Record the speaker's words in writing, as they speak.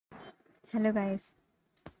Hello guys,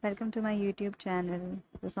 welcome to my YouTube channel,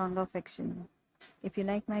 The Song of Fiction. If you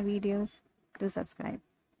like my videos, do subscribe.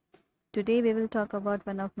 Today we will talk about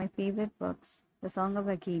one of my favorite books, The Song of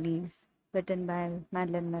Achilles, written by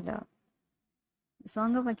Madeline Miller. The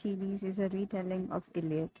Song of Achilles is a retelling of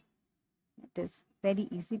Iliad. It is very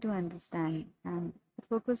easy to understand and it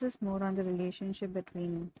focuses more on the relationship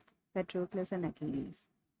between Patroclus and Achilles.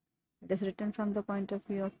 It is written from the point of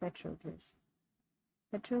view of Patroclus.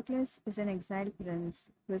 Patroclus is an exiled prince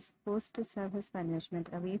who is forced to serve his punishment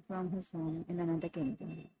away from his home in another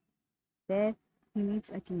kingdom. There, he meets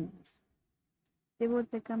Achilles. They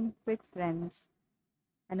both become quick friends,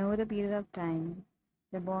 and over a period of time,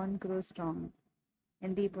 the bond grows strong,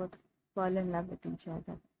 and they both fall in love with each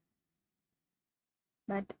other.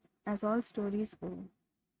 But as all stories go,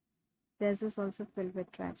 theirs is also filled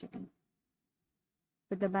with tragedy.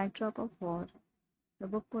 With the backdrop of war, the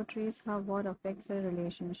book portrays how war affects a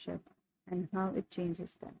relationship and how it changes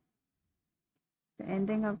them. The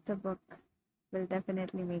ending of the book will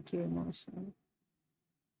definitely make you emotional.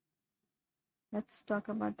 Let's talk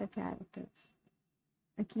about the characters.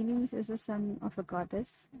 Achilles is the son of a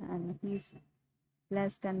goddess and he's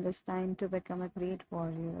blessed and destined to become a great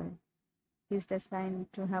warrior. He's destined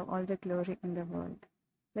to have all the glory in the world,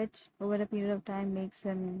 which over a period of time makes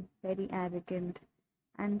him very arrogant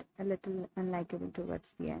and a little unlikable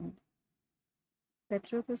towards the end.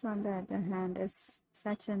 Patroclus, on the other hand, is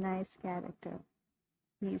such a nice character.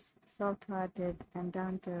 He's soft-hearted and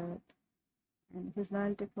down-to-earth, and his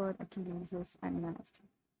loyalty for Achilles is unmatched.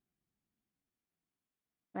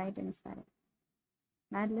 Writing style.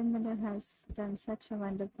 Madeline Miller has done such a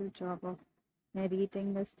wonderful job of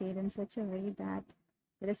narrating the tale in such a way that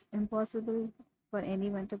it is impossible for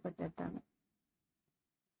anyone to put it down.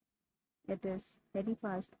 It is very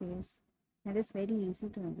fast-paced and is very easy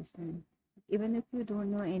to understand. Even if you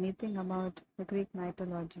don't know anything about the Greek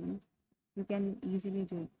mythology, you can easily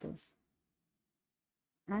read this.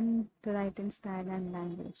 And the writing style and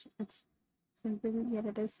language, it's simple yet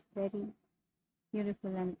it is very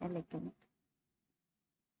beautiful and elegant.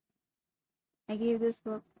 I gave this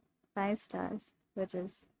book 5 stars, which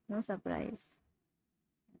is no surprise.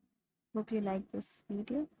 Hope you like this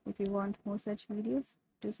video. If you want more such videos,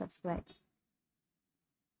 do subscribe.